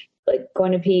 like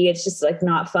going to pee, it's just like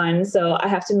not fun. So I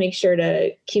have to make sure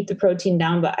to keep the protein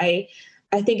down. But I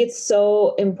think it's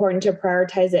so important to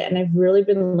prioritize it. And I've really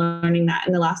been learning that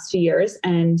in the last few years.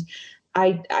 And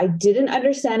I didn't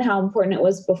understand how important it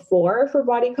was before for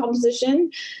body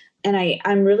composition. And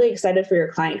I'm really excited for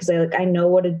your client because I know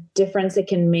what a difference it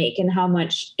can make and how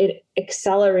much it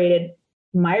accelerated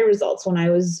my results when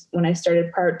I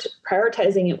started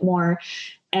prioritizing it more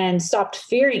and stopped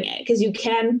fearing it. Because you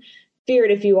can fear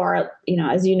it if you are,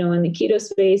 as you know, in the keto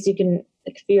space, you can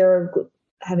fear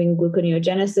having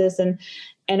gluconeogenesis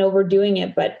and overdoing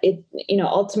it. But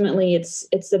ultimately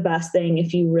it's the best thing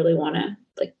if you really want to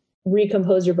like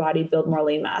recompose your body, build more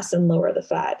lean mass and lower the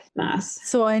fat mass.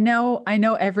 So I know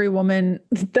every woman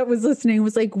that was listening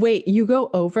was like, wait, you go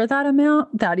over that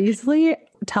amount that easily?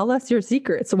 Tell us your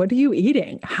secrets. What are you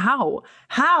eating? How?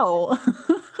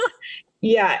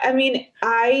 Yeah. I mean,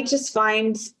 I just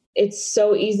find it's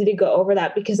so easy to go over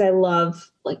that because I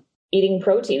love like eating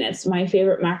protein. It's my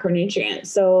favorite macronutrient.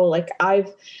 So like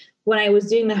when I was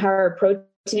doing the higher protein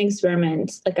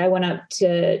experiment, like I went up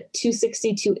to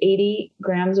 260, 280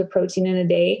 grams of protein in a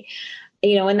day,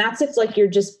 and that's if like you're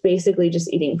just basically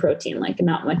just eating protein, like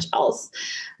not much else.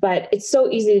 But it's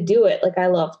so easy to do it. Like I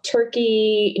love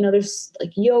turkey, there's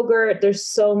like yogurt, there's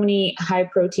so many high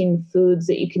protein foods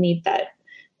that you can eat that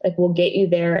like will get you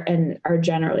there and are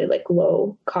generally like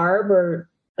low carb, or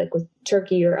like with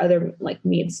turkey or other like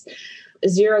meats,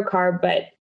 0 carb. But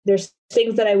there's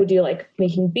things that I would do like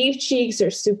making beef cheeks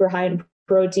are super high in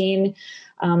protein.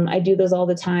 I do those all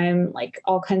the time, like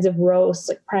all kinds of roasts,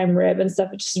 like prime rib and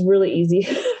stuff. It's just really easy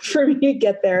for me to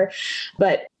get there.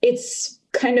 But it's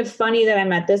kind of funny that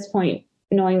I'm at this point,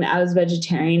 knowing that I was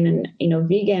vegetarian and,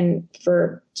 vegan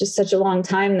for just such a long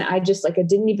time that I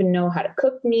didn't even know how to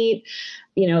cook meat.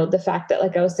 The fact that,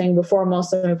 like I was saying before,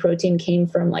 most of my protein came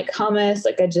from like hummus.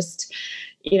 Like I just,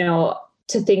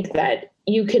 to think that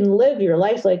you can live your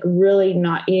life, like really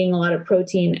not eating a lot of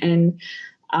protein and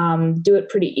do it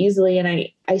pretty easily. And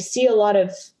I see a lot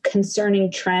of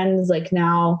concerning trends like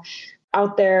now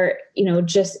out there,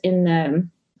 just in the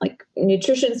like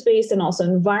nutrition space and also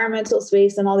environmental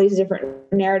space and all these different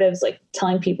narratives, like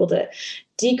telling people to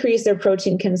decrease their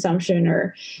protein consumption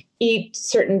or eat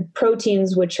certain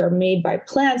proteins, which are made by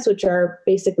plants, which are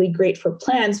basically great for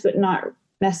plants, but not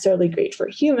necessarily great for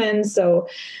humans. So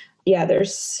yeah,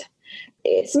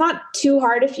 it's not too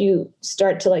hard if you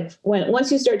start to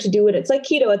once you start to do it, it's like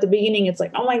keto at the beginning. It's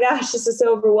like, oh my gosh, this is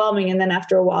so overwhelming. And then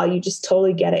after a while, you just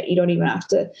totally get it. You don't even have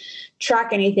to track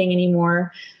anything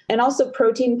anymore. And also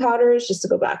protein powders, just to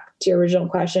go back to your original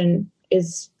question,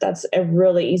 that's a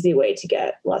really easy way to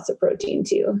get lots of protein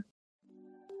too.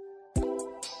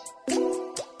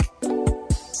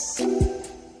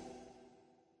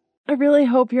 I really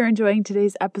hope you're enjoying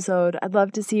today's episode. I'd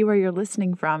love to see where you're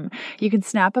listening from. You can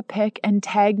snap a pic and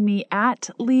tag me at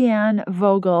Leanne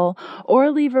Vogel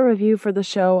or leave a review for the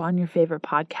show on your favorite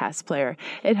podcast player.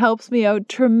 It helps me out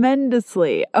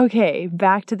tremendously. Okay,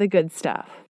 back to the good stuff.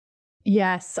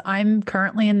 Yes, I'm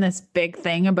currently in this big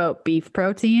thing about beef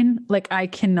protein. Like I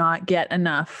cannot get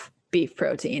enough beef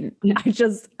protein.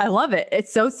 I love it.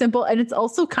 It's so simple and it's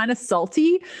also kind of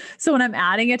salty. So when I'm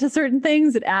adding it to certain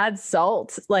things, it adds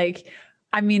salt. I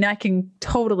can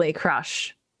totally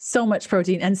crush so much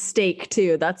protein, and steak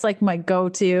too. That's like my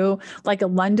go-to, like a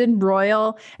London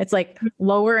broil. It's like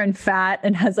lower in fat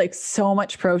and has like so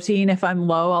much protein. If I'm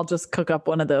low, I'll just cook up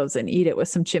one of those and eat it with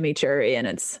some chimichurri, and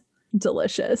it's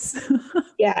delicious.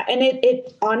 Yeah. And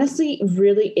it honestly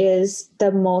really is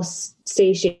the most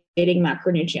satiating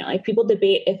macronutrient. Like people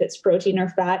debate if it's protein or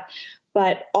fat,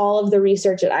 but all of the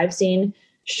research that I've seen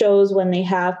shows when they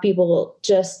have people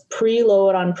just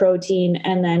preload on protein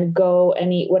and then go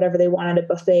and eat whatever they want at a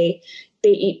buffet, they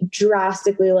eat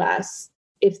drastically less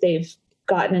if they've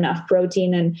gotten enough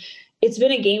protein. And it's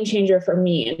been a game changer for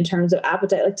me in terms of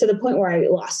appetite, like to the point where I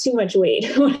lost too much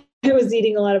weight when I was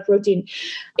eating a lot of protein.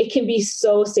 It can be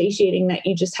so satiating that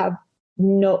you just have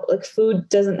food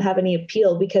doesn't have any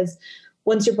appeal, because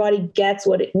once your body gets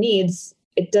what it needs,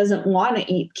 it doesn't want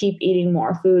to keep eating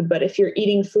more food. But if you're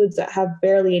eating foods that have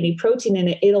barely any protein in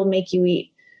it, it'll make you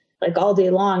eat like all day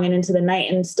long and into the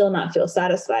night and still not feel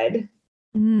satisfied.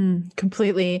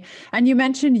 Completely. And you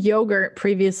mentioned yogurt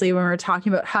previously when we were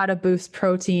talking about how to boost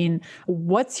protein.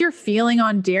 What's your feeling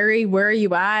on dairy? Where are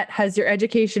you at? Has your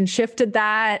education shifted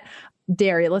that?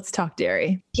 Dairy. Let's talk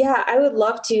dairy. Yeah, I would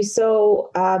love to.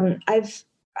 So I've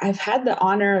I've had the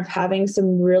honor of having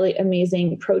some really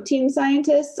amazing protein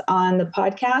scientists on the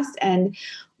podcast, and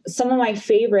some of my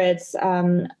favorites,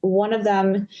 one of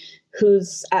them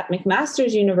who's at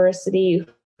McMaster's University,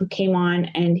 who came on,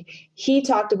 and he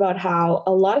talked about how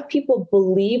a lot of people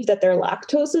believe that they're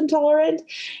lactose intolerant.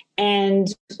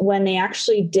 And when they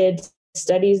actually did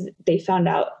studies, they found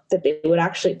out that they would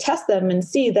actually test them and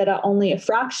see that only a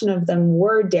fraction of them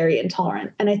were dairy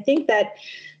intolerant. And I think that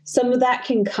some of that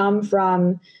can come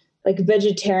from like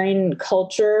vegetarian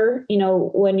culture. You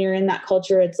know, when you're in that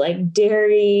culture, it's like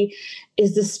dairy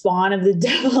is the spawn of the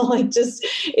devil. Like, just,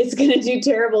 it's going to do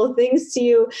terrible things to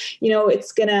you. You know,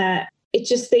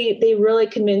 they really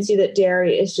convince you that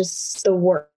dairy is just the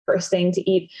worst thing to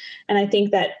eat. And I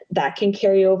think that can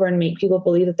carry over and make people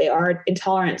believe that they are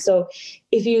intolerant. So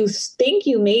if you think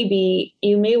you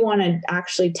may want to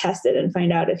actually test it and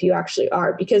find out if you actually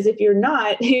are, because if you're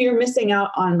not, you're missing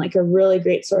out on like a really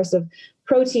great source of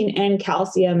protein and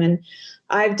calcium. And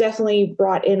I've definitely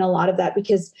brought in a lot of that,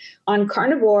 because on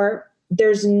carnivore,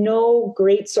 there's no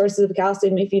great sources of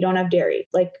calcium if you don't have dairy.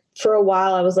 Like, for a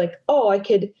while I was like, oh, I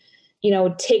could,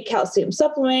 take calcium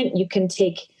supplement. You can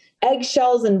take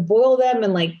eggshells and boil them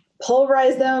and like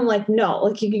pulverize them. Like, no,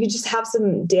 like you just have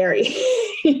some dairy,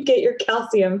 get your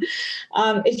calcium.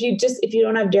 If you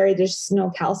don't have dairy, there's just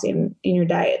no calcium in your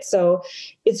diet. So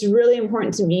it's really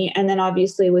important to me. And then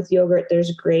obviously with yogurt,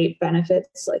 there's great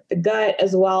benefits like the gut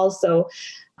as well. So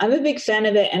I'm a big fan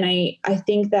of it. And I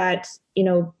think that,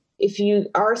 if you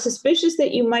are suspicious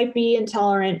that you might be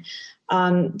intolerant,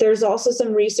 there's also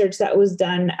some research that was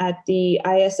done at the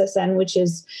ISSN, which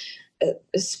is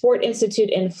a sport institute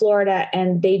in Florida.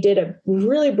 And they did a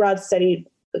really broad study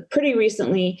pretty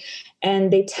recently,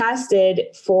 and they tested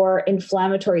for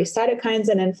inflammatory cytokines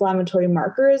and inflammatory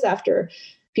markers after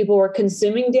people were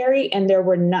consuming dairy, and there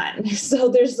were none. So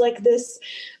there's like this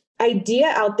idea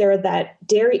out there that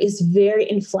dairy is very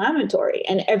inflammatory,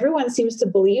 and everyone seems to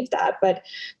believe that. But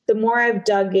the more I've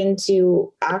dug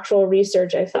into actual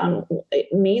research, I found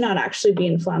it may not actually be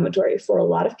inflammatory for a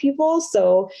lot of people.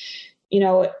 So,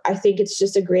 I think it's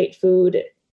just a great food.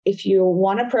 If you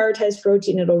want to prioritize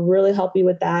protein, it'll really help you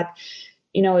with that.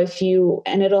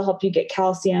 And it'll help you get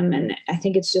calcium. And I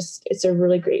think it's a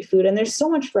really great food. And there's so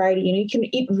much variety. You can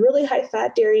eat really high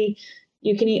fat dairy.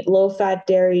 You can eat low fat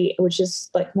dairy, which is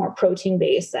like more protein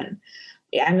based. And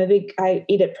yeah, I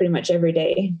eat it pretty much every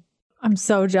day. I'm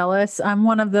so jealous. I'm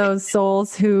one of those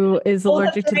souls who is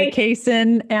allergic to the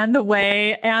casein and the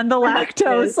whey and the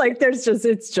lactose. Like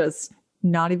it's just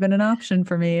not even an option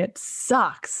for me. It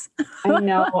sucks. I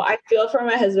know. I feel for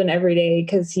my husband every day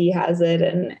because he has it,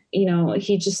 and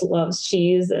he just loves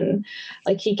cheese, and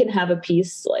like he can have a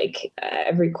piece like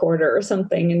every quarter or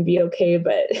something and be okay,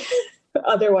 but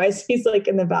otherwise he's like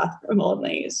in the bathroom all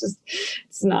night.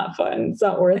 It's not fun. It's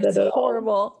not worth it at all.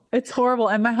 Horrible. It's horrible.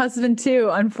 And my husband too,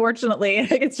 unfortunately.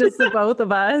 It's just the both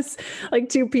of us, like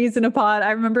two peas in a pod.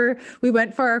 I remember we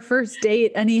went for our first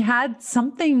date and he had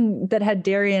something that had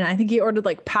dairy in it. I think he ordered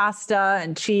like pasta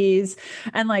and cheese,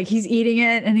 and like he's eating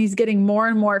it and he's getting more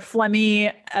and more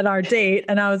phlegmy at our date.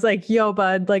 And I was like, yo,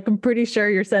 bud, like, I'm pretty sure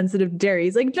you're sensitive to dairy.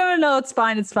 He's like, no, it's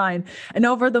fine. It's fine. And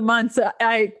over the months,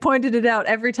 I pointed it out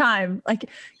every time, like,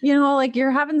 like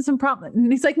you're having some problem. And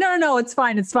he's like, no, it's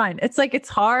fine. It's fine. It's like, it's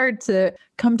hard to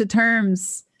come to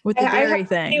terms with the dairy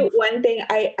thing. One thing,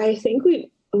 I think we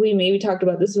maybe talked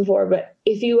about this before, but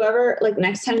if you ever, like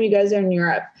next time you guys are in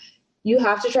Europe, you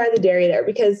have to try the dairy there,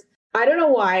 because I don't know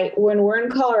why, when we're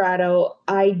in Colorado,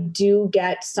 I do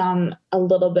get a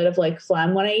little bit of like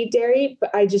phlegm when I eat dairy,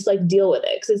 but I just like deal with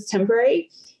it because it's temporary.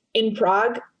 In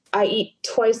Prague, I eat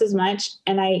twice as much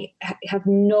and I have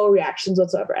no reactions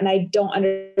whatsoever. And I don't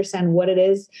understand what it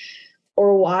is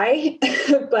or why,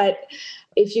 but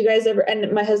if you guys ever, and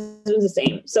my husband's the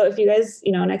same. So if you guys,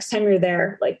 next time you're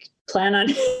there, like plan on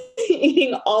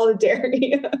eating all the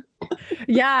dairy.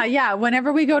 Yeah.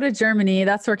 Whenever we go to Germany,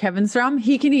 that's where Kevin's from.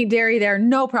 He can eat dairy there.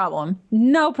 No problem.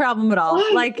 No problem at all.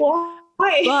 Why? Like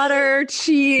Why? butter,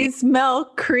 cheese,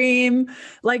 milk, cream,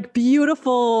 like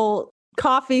beautiful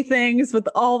coffee things with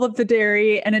all of the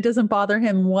dairy. And it doesn't bother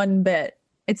him one bit.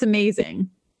 It's amazing.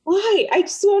 Why? I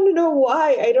just want to know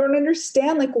why. I don't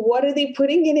understand. Like, what are they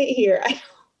putting in it here? I don't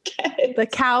get it. The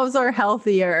cows are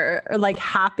healthier or like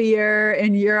happier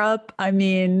in Europe. I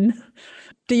mean,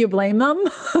 do you blame them?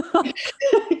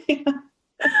 Yeah.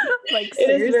 Like, it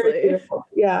seriously. is very beautiful.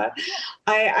 Yeah.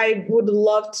 I would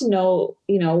love to know,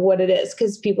 what it is.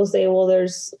 Cause people say, well,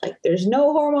 there's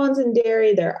no hormones in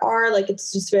dairy. There are, like,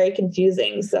 it's just very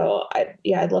confusing. So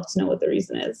I'd love to know what the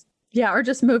reason is. Yeah, or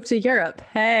just move to Europe.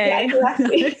 Hey. Yeah,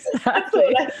 exactly. Exactly. That's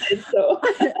what I did. So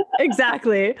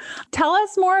Exactly. Tell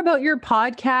us more about your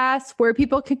podcast, where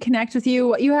people can connect with you,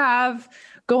 what you have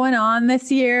going on this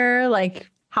year,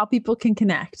 like how people can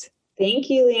connect. thank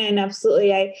you, Leanne.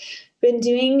 Absolutely. I've been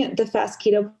doing the Fast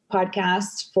Keto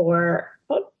podcast for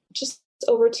just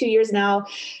over 2 years now.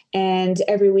 And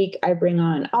every week I bring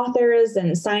on authors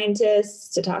and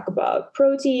scientists to talk about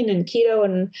protein and keto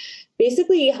and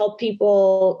basically help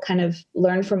people kind of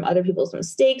learn from other people's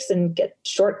mistakes and get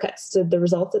shortcuts to the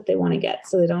results that they want to get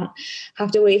so they don't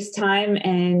have to waste time.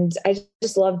 And I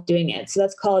just love doing it. So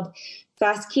that's called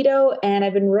Fast Keto. And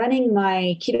I've been running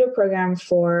my keto program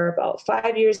for about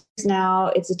 5 years now.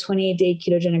 It's a 28-day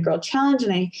ketogenic girl challenge.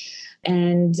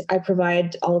 And I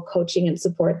provide all coaching and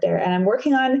support there. And I'm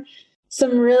working on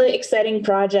some really exciting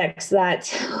projects that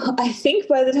I think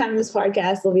by the time this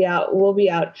podcast will be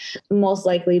out most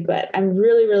likely, but I'm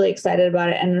really, really excited about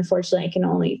it. And unfortunately I can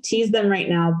only tease them right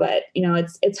now, but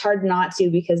it's hard not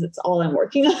to because it's all I'm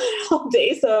working on all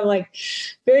day. So I'm like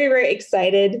very, very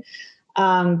excited.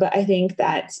 But I think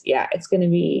that, it's going to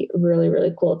be really,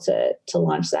 really cool to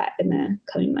launch that in the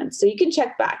coming months. So you can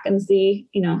check back and see,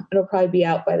 it'll probably be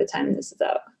out by the time this is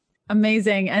out.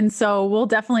 Amazing. And so we'll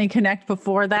definitely connect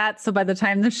before that. So by the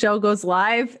time the show goes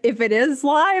live, if it is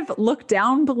live, look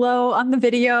down below on the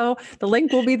video. The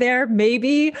link will be there,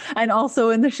 maybe. And also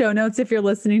in the show notes, if you're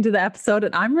listening to the episode.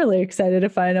 And I'm really excited to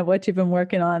find out what you've been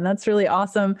working on. That's really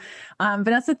awesome.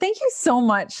 Vanessa, thank you so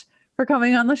much for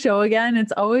coming on the show again.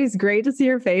 It's always great to see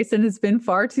your face, and it's been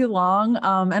far too long.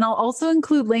 And I'll also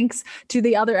include links to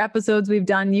the other episodes we've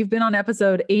done. You've been on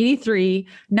episode 83,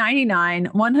 99,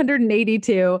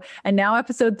 182, and now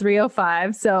episode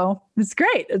 305. So it's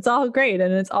great. It's all great.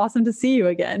 And it's awesome to see you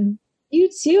again. You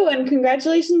too. And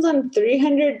congratulations on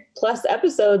 300 plus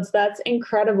episodes. That's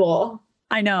incredible.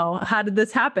 I know. How did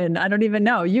this happen? I don't even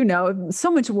know. So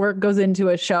much work goes into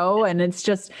a show, and it's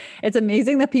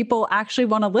amazing that people actually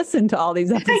want to listen to all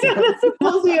these episodes. I know, that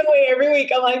blows me away every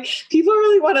week. I'm like, people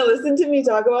really want to listen to me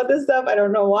talk about this stuff. I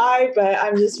don't know why, but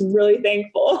I'm just really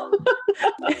thankful.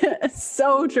 It's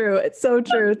so true. It's so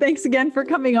true. Thanks again for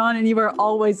coming on, and you are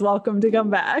always welcome to come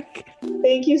back.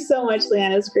 Thank you so much,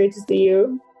 Leanne. It's great to see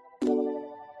you.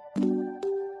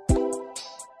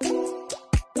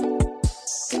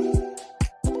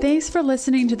 Thanks for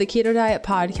listening to the Keto Diet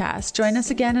Podcast. Join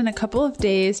us again in a couple of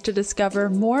days to discover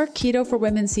more Keto for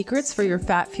Women secrets for your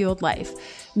fat-fueled life.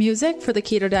 Music for the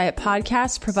Keto Diet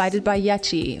Podcast provided by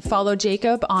Yechi. Follow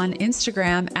Jacob on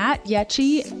Instagram at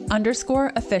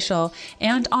Yechi_official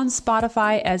and on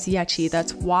Spotify as Yechi.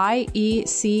 That's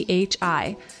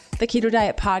YECHI. The Keto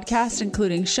Diet Podcast,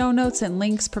 including show notes and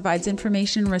links, provides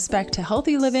information in respect to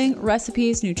healthy living,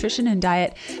 recipes, nutrition, and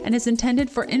diet, and is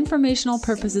intended for informational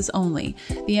purposes only.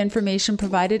 The information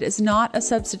provided is not a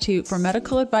substitute for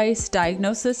medical advice,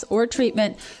 diagnosis, or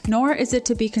treatment, nor is it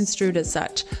to be construed as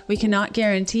such. We cannot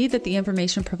guarantee that the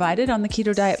information provided on the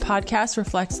Keto Diet Podcast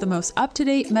reflects the most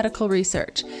up-to-date medical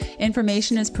research.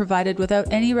 Information is provided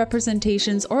without any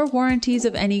representations or warranties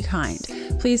of any kind.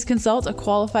 Please consult a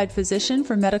qualified physician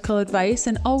for medical advice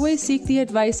and always seek the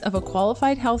advice of a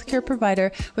qualified healthcare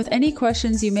provider with any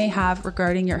questions you may have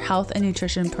regarding your health and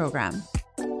nutrition program.